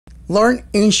Learn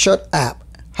InShot App,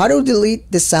 how to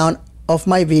delete the sound of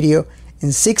my video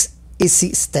in 6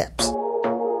 easy steps.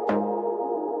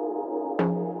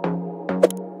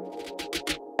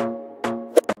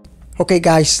 Okay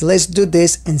guys, let's do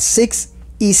this in 6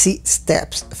 easy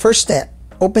steps. First step,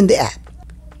 open the app.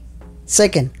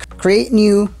 Second, create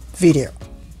new video.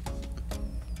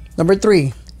 Number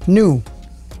 3, new.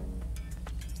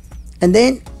 And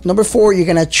then number 4, you're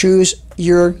gonna choose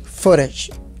your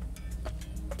footage.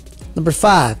 Number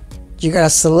 5, you gotta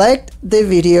select the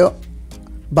video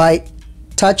by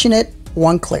touching it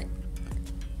one click.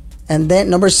 And then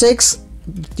number 6,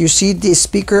 you see the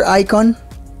speaker icon,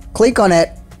 click on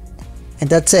it, and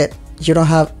that's it. You don't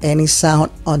have any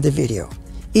sound on the video.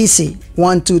 Easy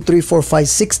 1, 2, 3, 4, 5,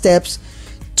 6 steps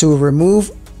to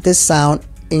remove the sound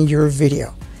in your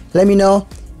video. Let me know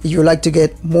if you'd like to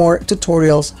get more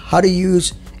tutorials how to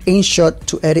use InShot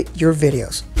to edit your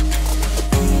videos.